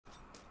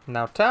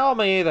Now tell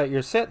me that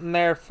you're sitting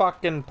there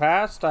fucking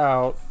passed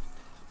out,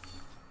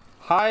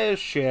 high as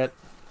shit,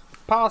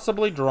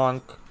 possibly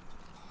drunk.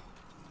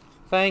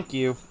 Thank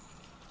you.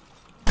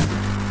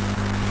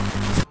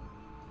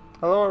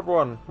 Hello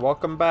everyone,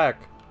 welcome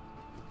back.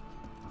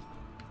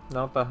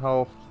 Now what the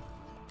hell?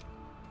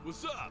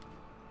 What's up?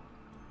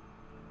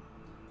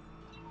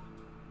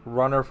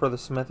 Runner for the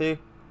smithy?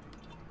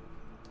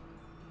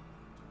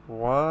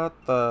 What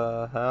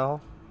the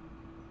hell?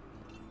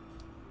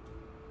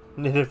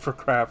 Needed for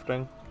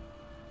crafting.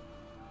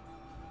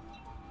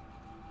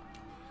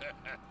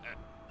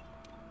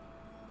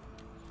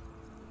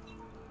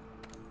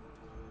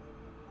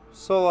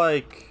 So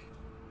like...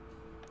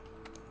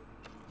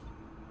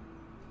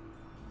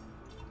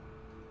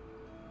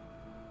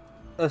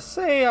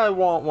 say I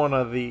want one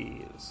of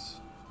these.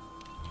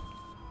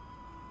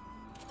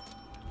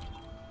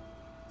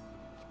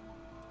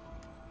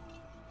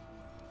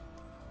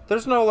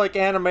 There's no like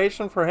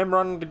animation for him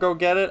running to go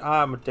get it?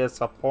 I'm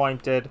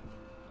disappointed.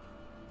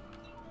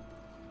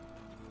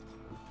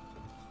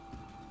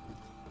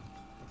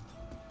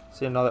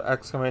 See another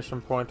exclamation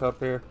point up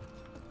here.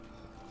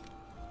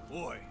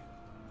 Boy,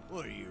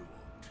 what do you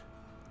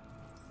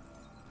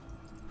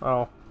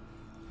want?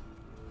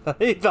 Oh.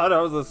 He thought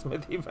I was a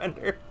smithy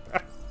vendor.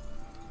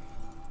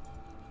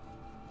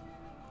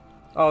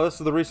 Oh, this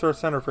is the resource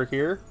center for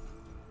here?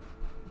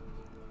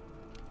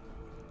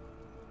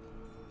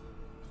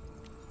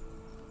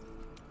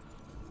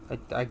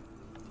 I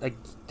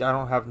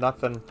don't have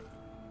nothing.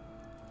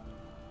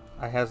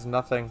 I has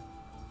nothing.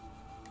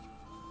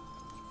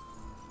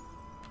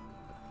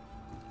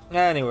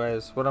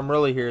 Anyways, what I'm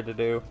really here to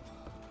do.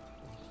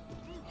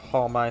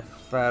 Haul my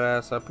fat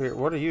ass up here.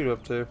 What are you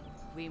up to?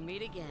 We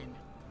meet again.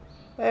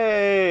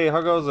 Hey,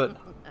 how goes it?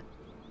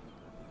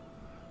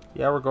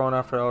 Yeah, we're going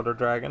after Elder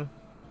Dragon.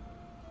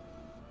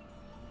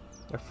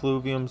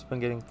 Effluvium's been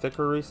getting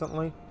thicker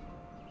recently.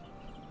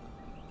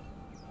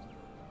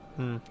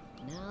 Now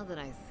that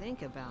I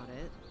think about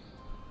it.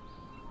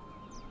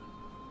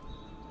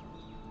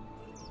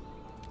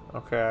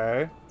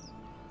 Okay.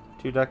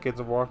 2 decades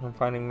of walking and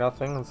finding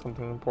nothing, and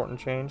something important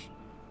changed.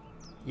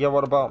 Yeah,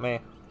 what about me?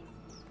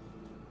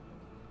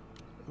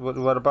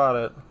 What about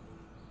it?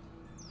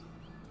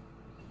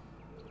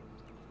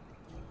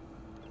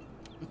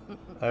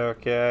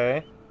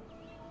 Okay.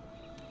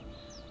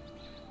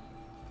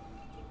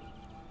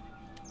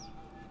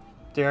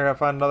 Think I gotta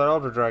find another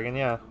Elder Dragon,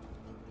 yeah.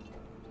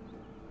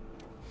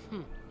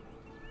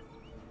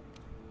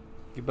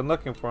 You've been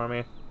looking for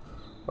me.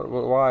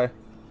 Why?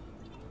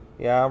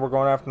 Yeah, we're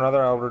going after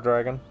another Elder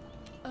Dragon.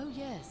 Oh,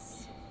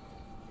 yes.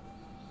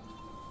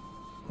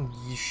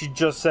 She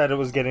just said it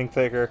was getting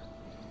thicker.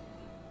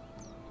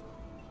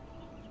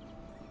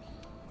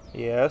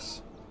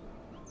 Yes.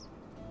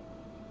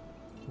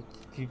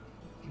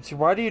 See,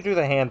 why do you do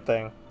the hand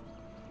thing?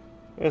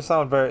 It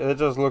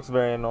just looks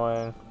very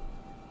annoying.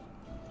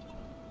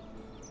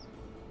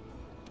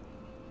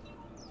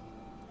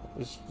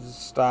 Just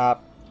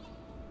stop.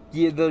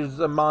 Yeah, there's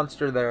a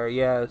monster there,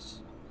 yes.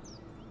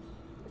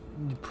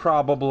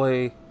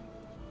 Probably.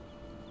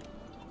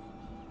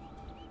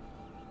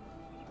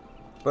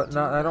 But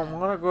no, I don't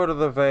want to go to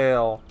the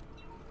Vale.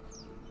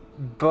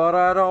 But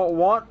I don't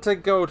want to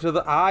go to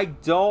the... I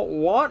don't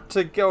want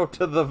to go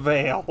to the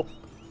Vale.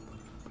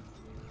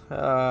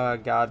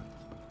 God.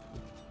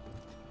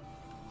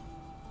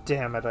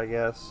 Damn it, I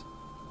guess.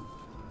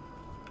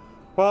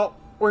 Well,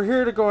 we're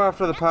here to go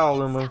after the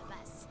Paolumu.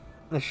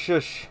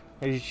 Shush.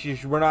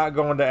 We're not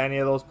going to any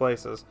of those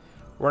places.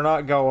 We're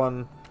not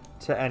going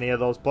to any of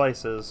those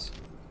places.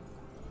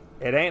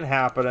 It ain't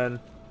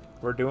happening.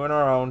 We're doing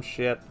our own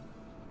shit.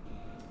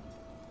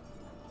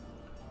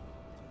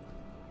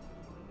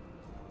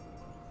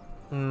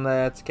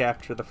 Let's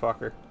capture the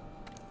fucker.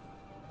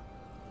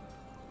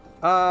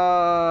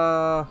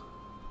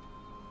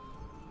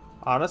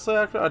 Honestly,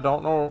 actually, I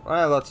don't know.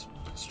 Let's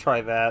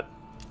try that.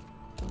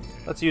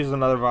 Let's use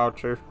another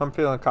voucher. I'm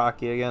feeling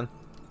cocky again.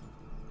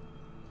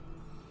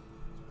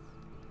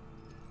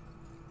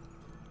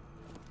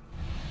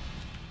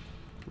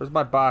 Where's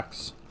my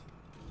box?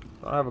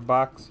 Don't I have a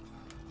box?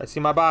 I see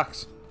my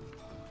box.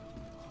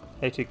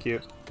 Hey, too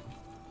cute.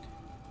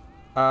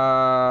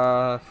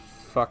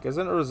 Fuck.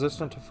 Isn't it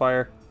resistant to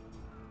fire?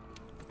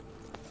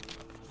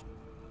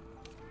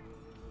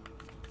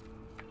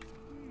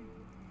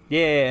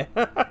 Yeah.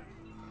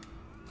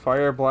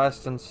 Fire,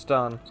 blast, and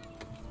stun.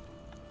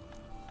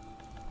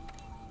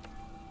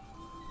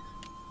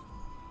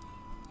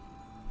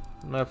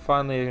 Now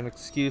finally an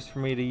excuse for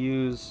me to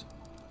use...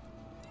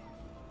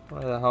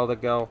 Where the hell to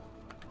go?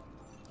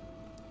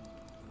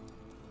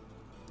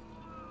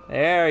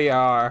 There you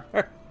are.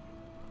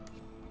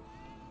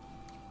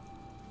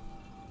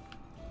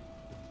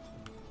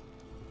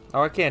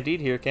 Oh, I can't eat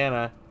here, can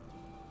I?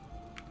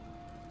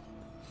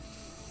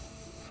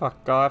 Fuck,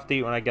 I'll have to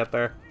eat when I get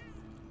there.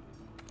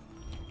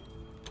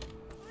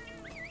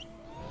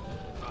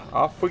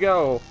 Off we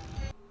go.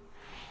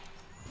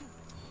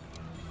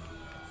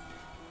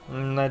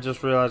 And I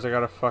just realized I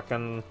gotta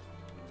fucking...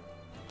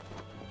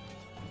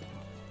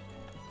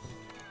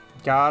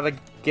 Gotta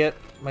get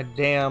my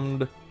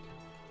damned...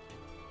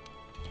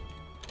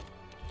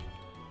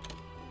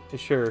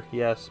 Sure,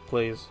 yes,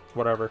 please,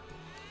 whatever.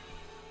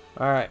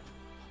 Alright.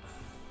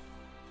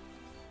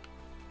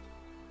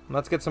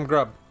 Let's get some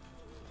grub.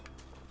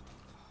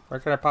 Where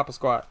can I pop a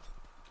squat?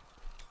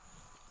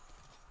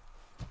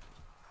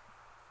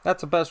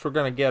 That's the best we're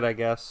gonna get, I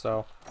guess,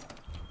 so...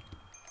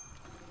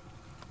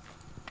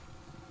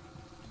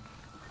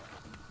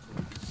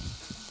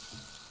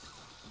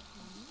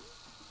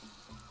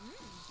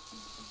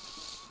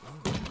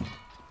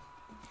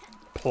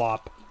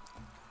 Plop.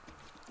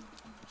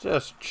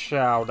 Just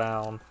chow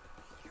down.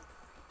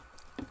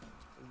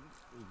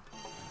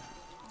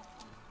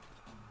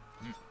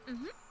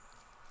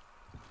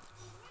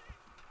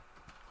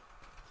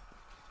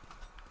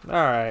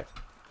 Alright.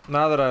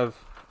 Now that I've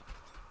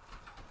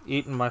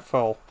eaten my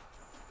full.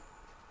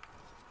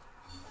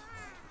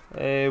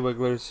 Hey,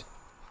 wigglers.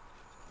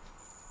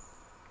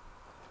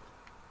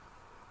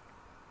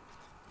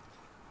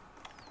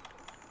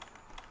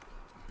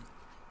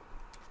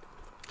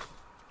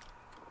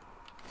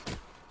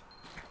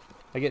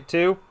 I get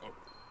 2?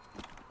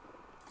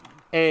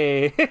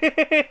 Hey.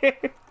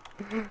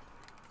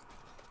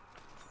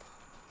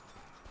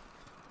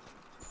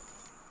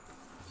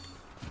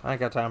 I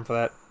ain't got time for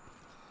that.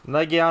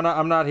 Legiana,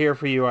 I'm not here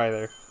for you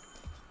either.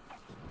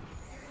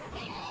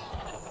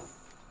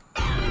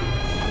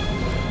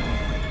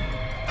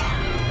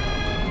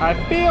 I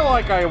feel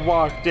like I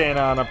walked in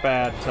on a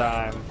bad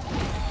time.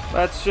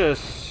 Let's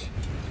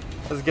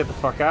get the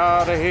fuck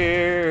out of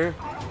here.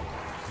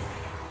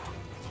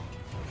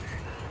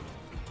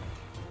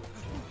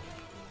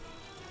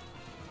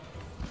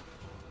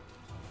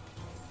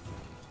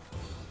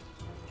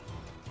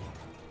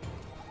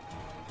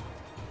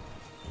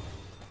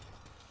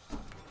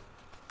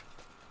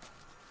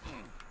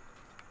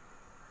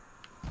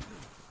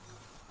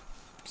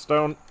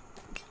 Stone.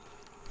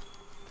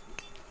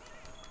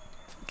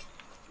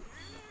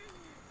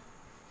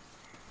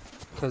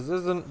 Cause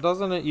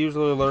doesn't it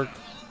usually lurk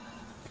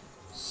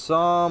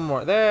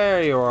somewhere?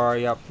 There you are.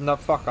 Yep. No,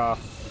 fuck off.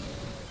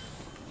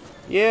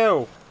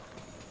 You.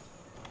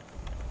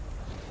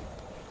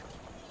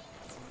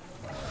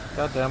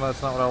 God damn it!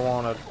 That's not what I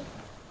wanted.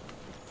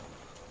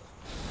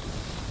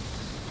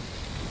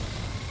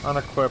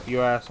 Unequip,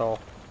 you asshole.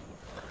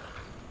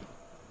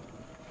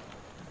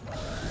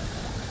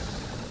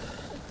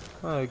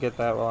 I'll get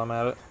that while I'm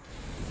at it.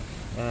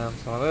 And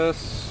some of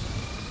this.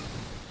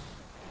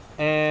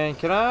 And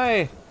can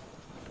I...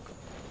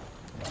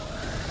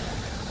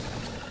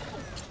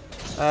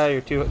 Ah,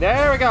 you're too...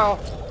 There we go!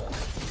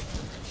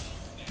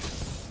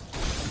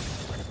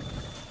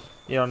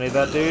 You don't need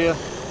that, do you?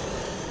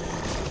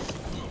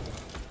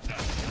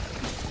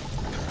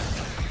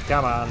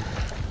 Come on.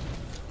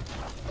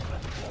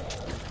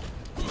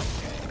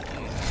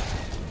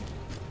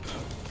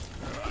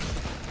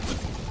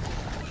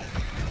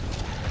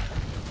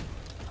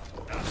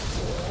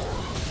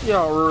 You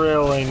don't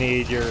really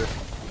need your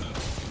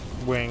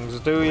wings,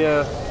 do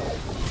you?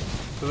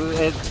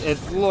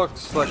 It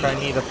looks like I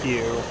need a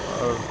few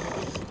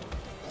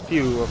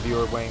of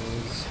your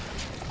wings.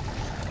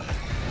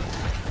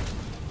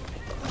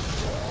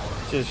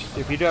 Just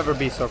if you'd ever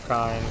be so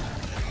kind.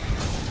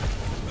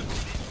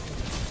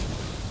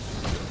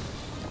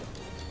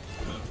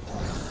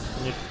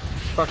 You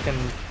fucking.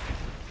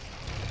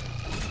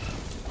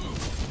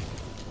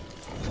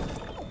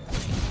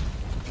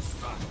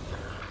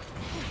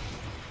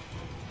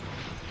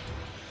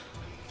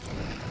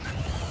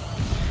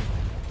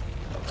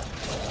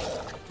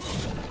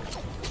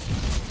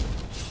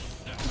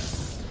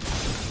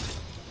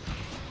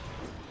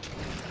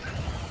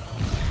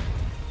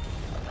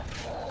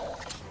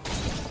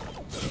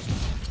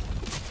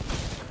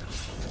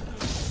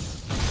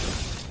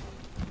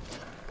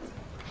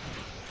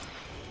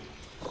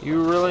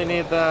 You really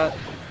need that?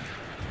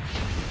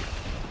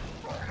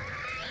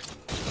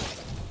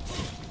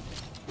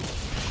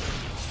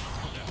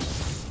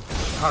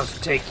 I'll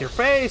just take your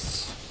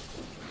face!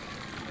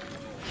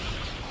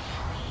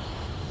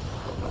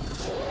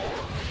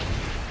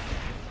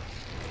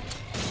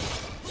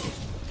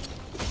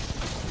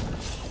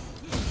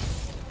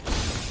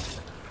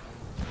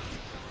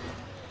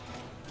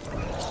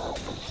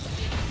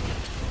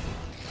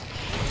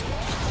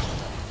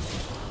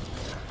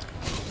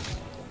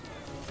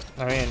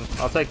 I mean,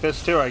 I'll take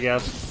this too, I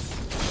guess.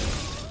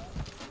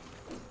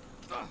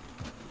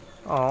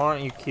 Oh,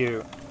 aren't you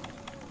cute?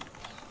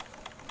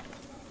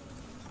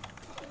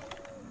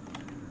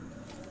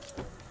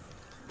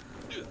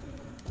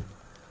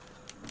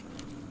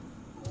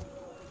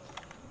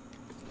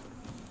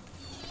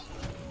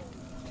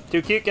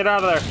 Too cute, get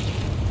out of there.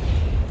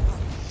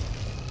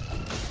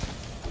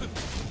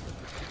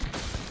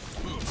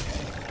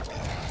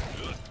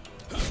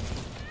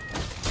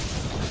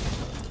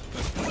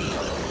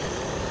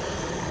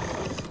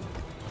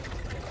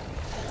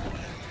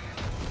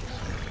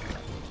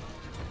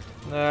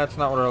 That's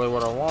not really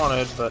what I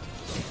wanted, but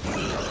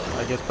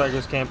I guess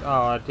beggars can't.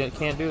 Oh, I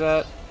can't do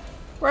that.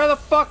 Where the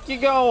fuck you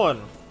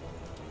going?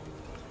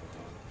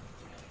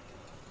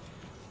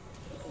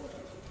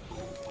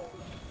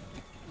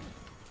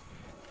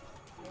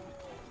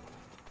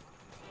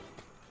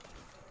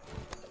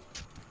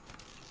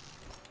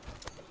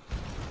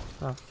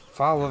 Oh,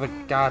 follow the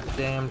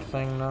goddamn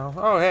thing now.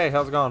 Oh, hey,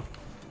 how's it going?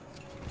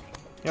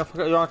 You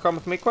wanna come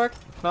with me quick?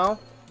 No?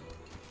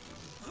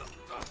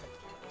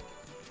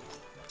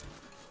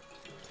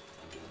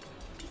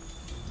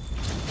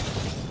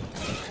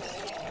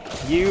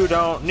 You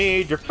don't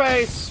need your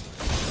face!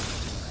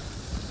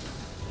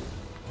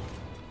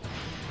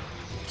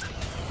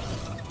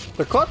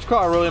 The clutch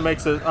car really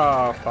makes it.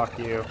 Oh, fuck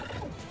you.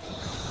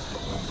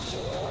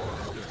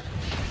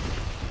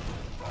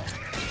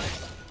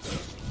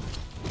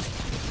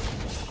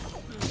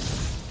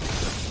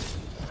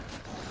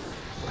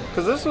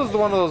 Because this was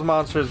one of those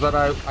monsters that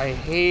I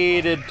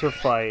hated to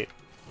fight.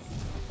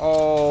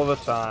 All the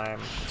time.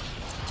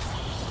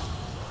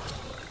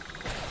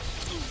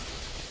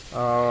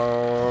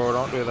 Oh,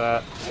 don't do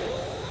that.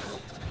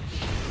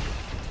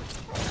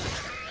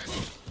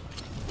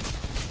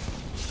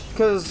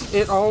 Because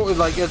it always,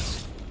 like,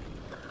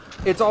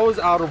 it's always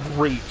out of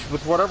reach.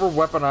 With whatever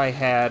weapon I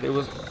had, it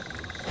was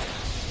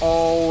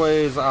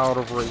always out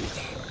of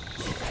reach.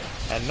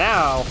 And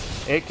now,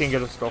 it can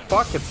just go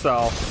fuck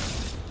itself.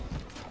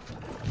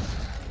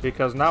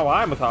 Because now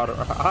I'm out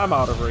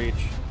of reach.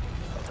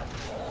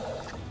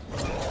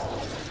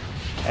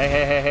 Hey,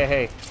 hey, hey, hey,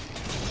 hey.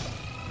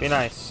 Be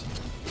nice.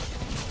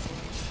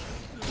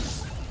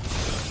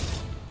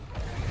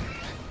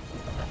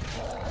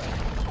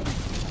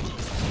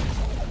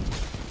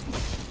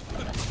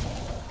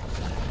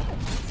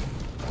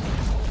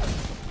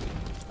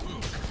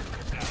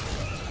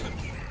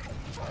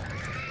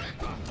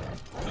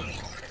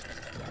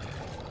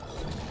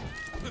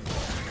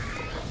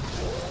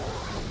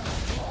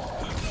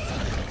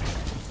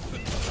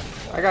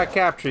 I gotta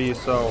capture you,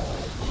 so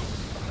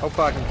hope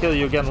I can kill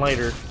you again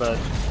later, but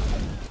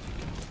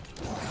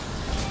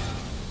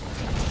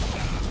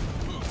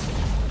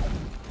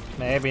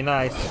it'd be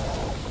nice.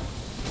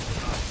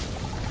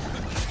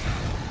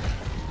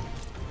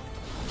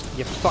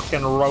 You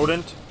fucking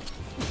rodent.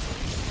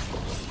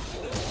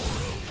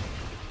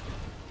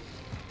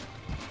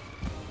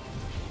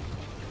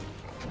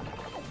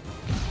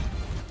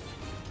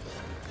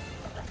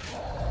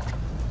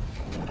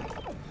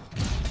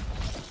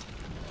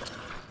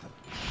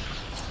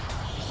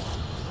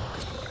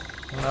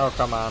 Oh,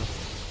 come on.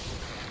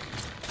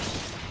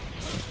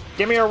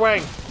 Give me your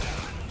wing!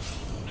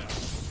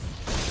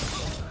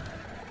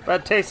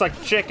 That tastes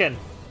like chicken.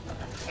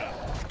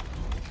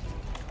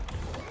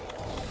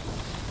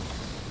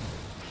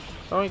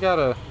 Oh, you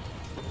gotta...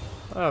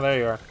 Oh, there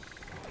you are.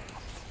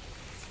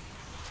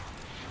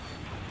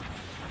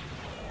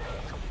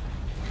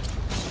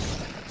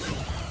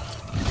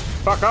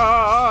 Fuck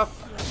off!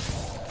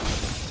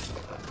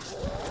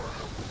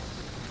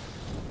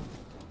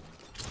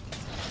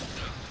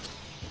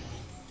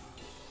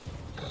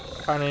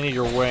 Kinda need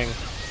your wing.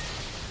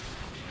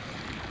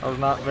 That was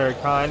not very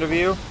kind of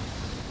you.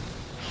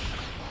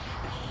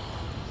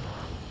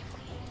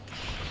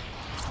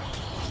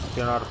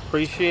 Do not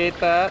appreciate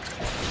that.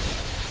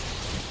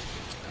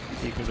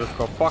 You can just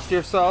go fuck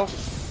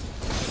yourself.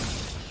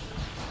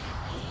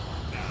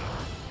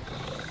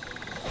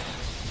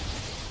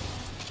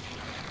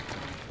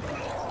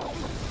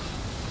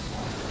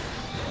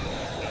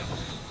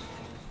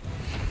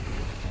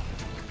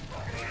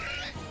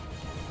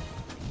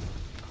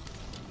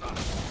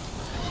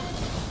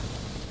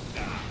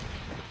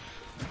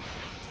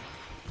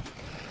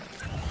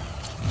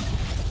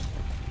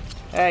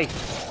 Hey.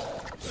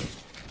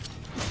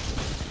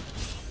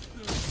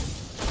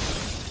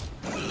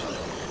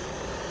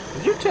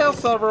 Is your tail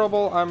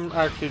severable? I'm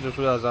actually just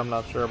realized I'm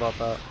not sure about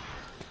that.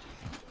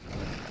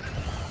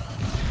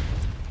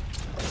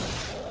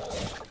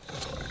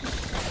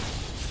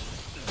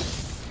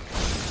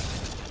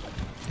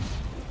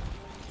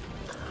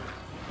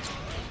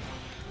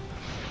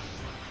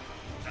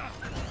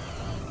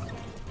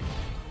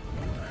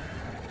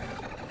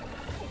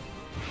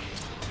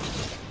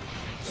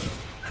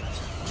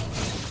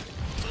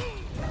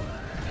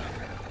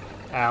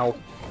 Ow.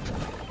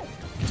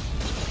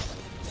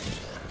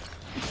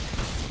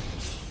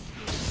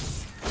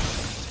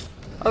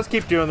 I'll just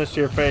keep doing this to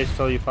your face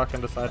till you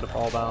fucking decide to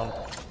fall down.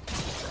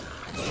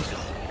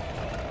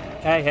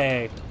 Hey,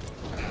 hey.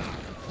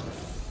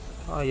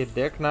 Oh, you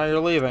dick. Now you're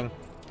leaving.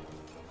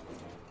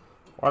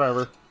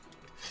 Whatever.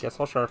 Guess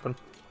I'll sharpen.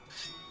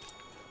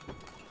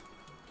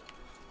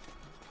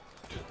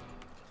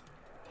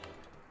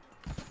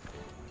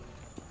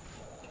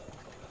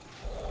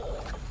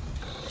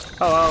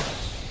 Hello.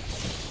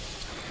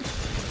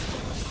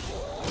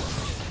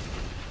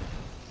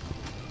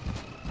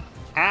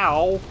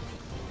 Ow!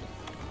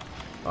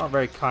 Not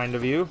very kind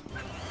of you.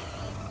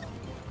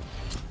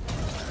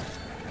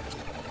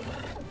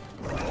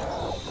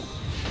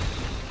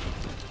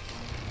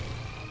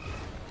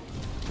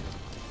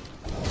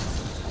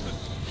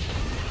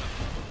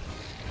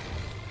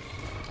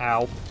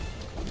 Ow.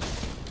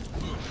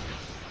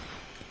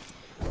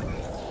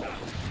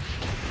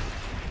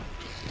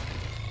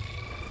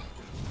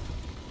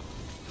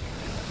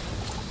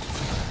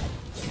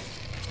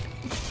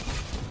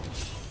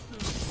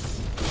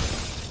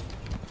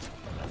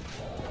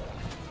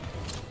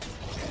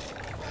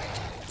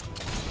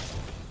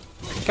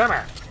 Come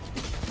here.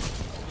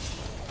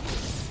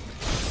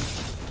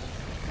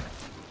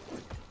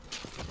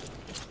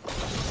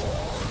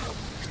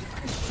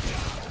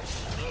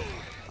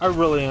 I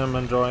really am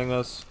enjoying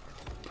this.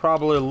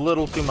 Probably a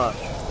little too much.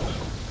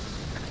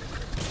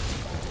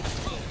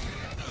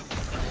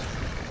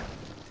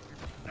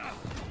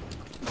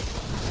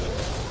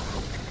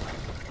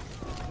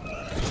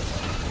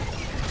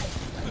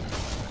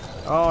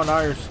 Oh,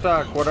 now you're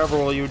stuck. Whatever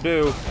will you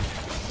do?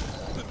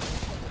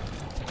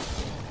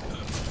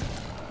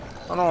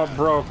 I don't know what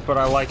broke, but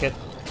I like it.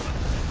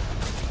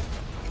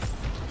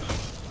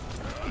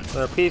 Is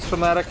there a piece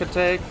from that I could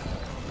take?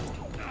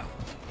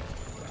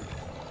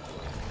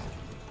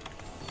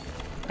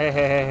 Hey,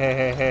 hey, hey, hey,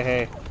 hey, hey,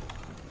 hey.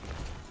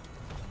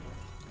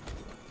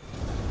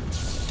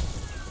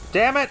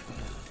 Damn it!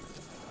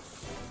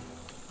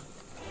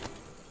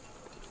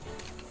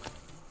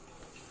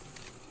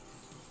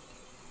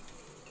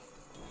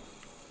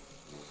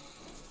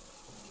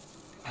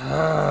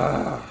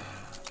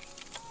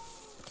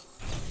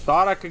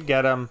 Thought I could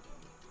get him.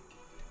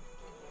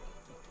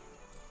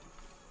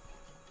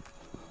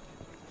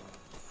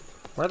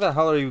 Where the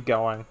hell are you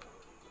going?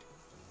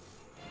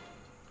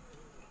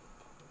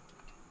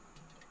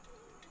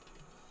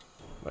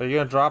 Are you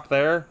gonna drop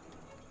there?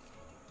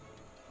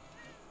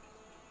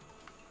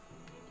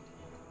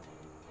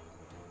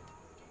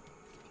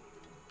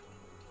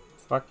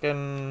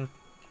 Fucking...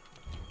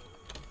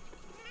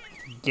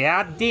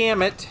 God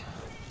damn it!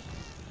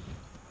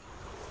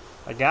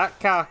 I got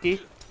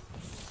cocky.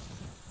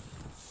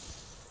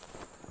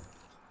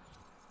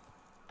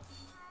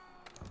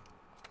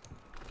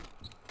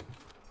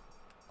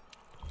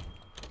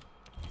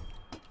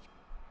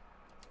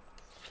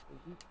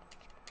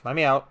 Let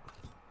me out.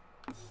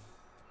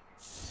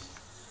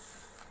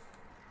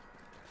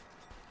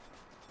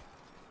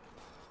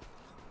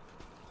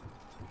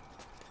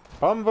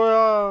 Bon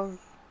voyage!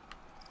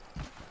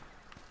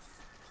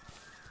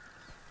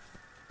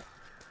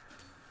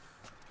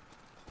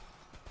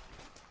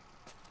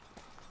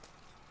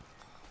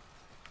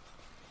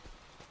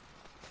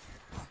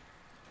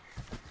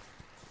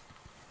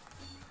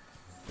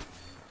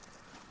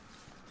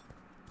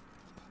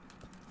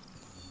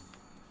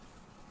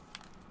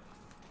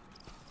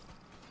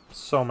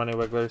 So many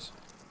wigglers.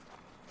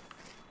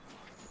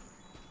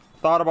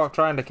 Thought about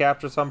trying to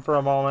capture some for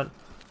a moment,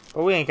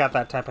 but we ain't got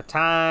that type of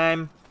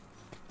time.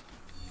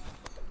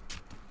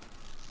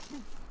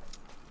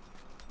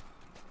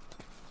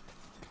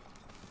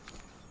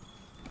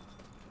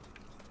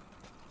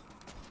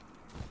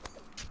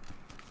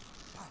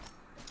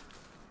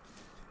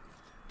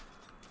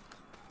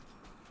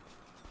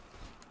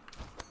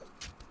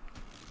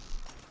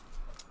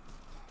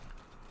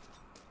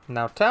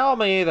 Now tell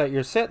me that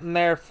you're sitting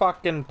there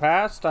fucking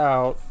passed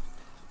out,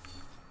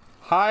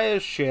 high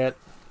as shit,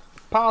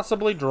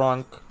 possibly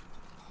drunk.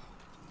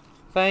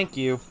 Thank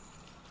you.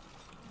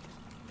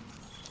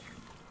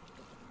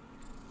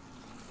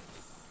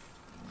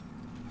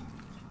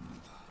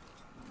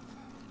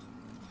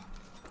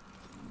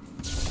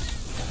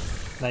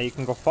 Now you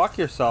can go fuck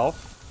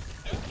yourself.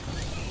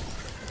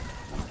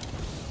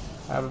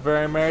 Have a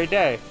very merry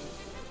day.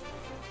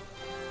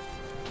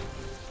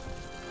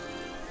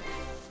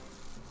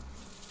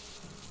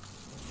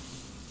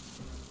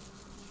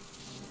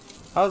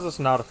 How is this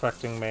not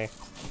affecting me?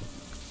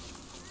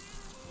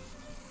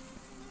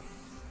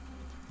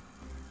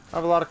 I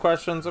have a lot of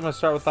questions. I'm gonna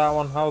start with that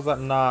one. How is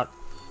that not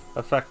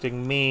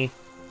affecting me?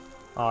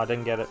 Oh, I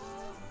didn't get it.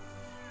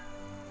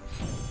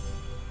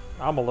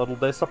 I'm a little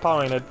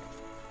disappointed.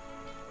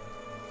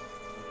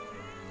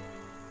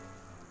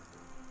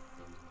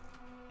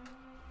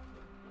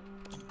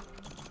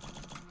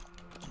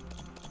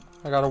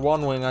 I got a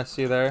one wing I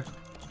see there.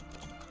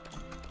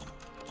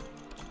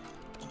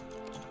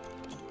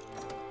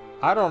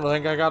 I don't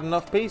think I got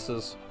enough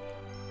pieces.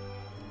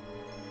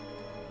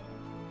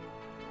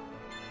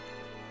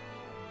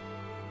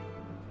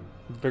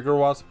 Bigger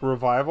Wasp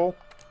Revival?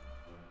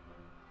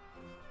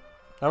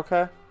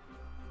 Okay. I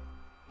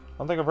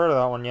don't think I've heard of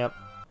that one yet.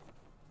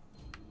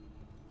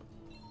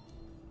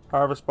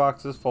 Harvest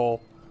box is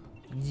full.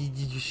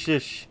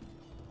 Shish.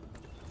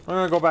 I'm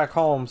gonna go back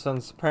home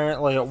since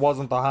apparently it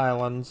wasn't the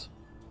Highlands.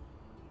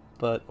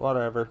 But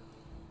whatever.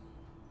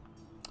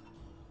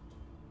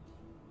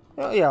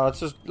 Yeah,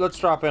 let's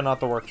drop in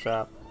at the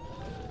workshop.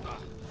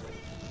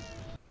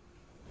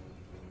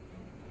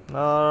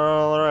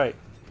 Alright.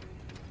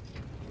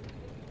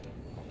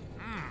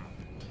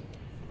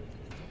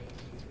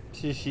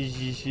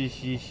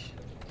 Sheesh.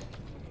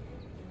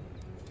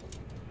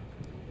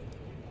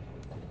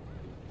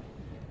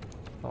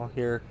 Oh,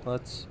 here,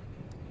 let's...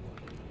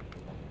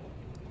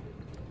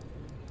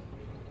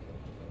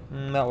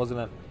 that wasn't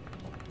it.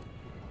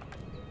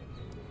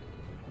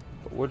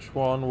 But which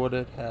one would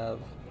it have?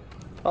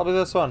 Probably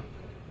this one.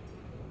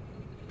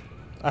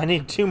 I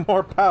need 2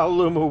 more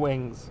Paolumu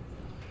wings.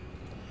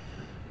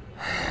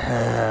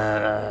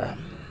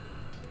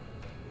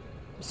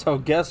 So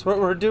guess what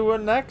we're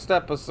doing next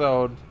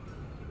episode?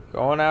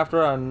 Going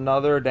after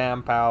another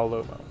damn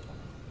Paolumu.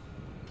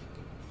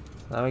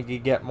 Then we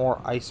could get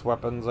more ice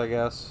weapons, I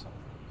guess.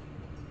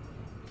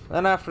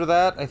 Then after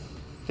that, I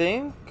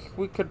think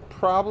we could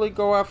probably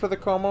go after the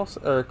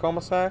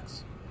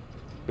Comosax.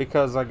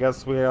 Because I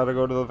guess we gotta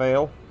go to the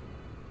Vale.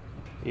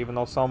 Even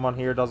though someone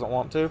here doesn't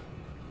want to.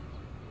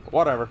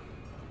 Whatever.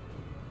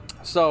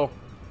 So,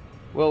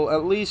 we'll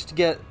at least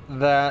get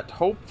that.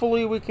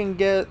 Hopefully we can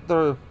get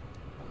the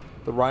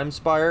Rhyme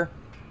Spire.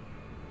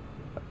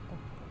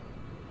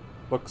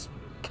 Looks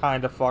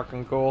kind of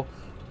fucking cool.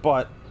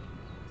 But,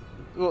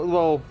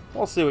 we'll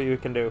see what you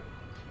can do.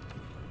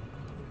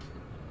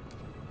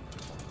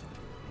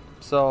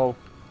 So,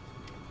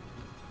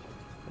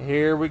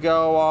 here we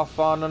go off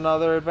on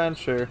another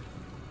adventure.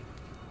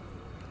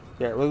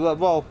 Yeah,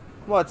 well,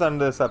 let's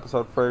end this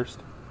episode first.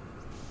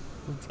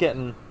 It's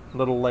getting a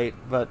little late,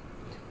 but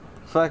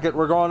fuck it,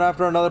 we're going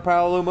after another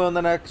Paolumu in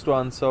the next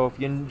one. So if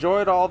you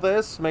enjoyed all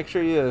this, make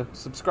sure you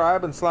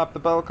subscribe and slap the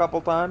bell a couple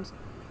times.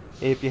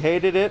 If you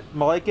hated it,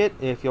 like it.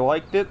 If you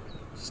liked it,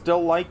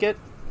 still like it.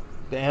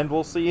 And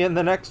we'll see you in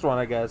the next one,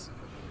 I guess.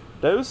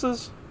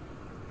 Deuces.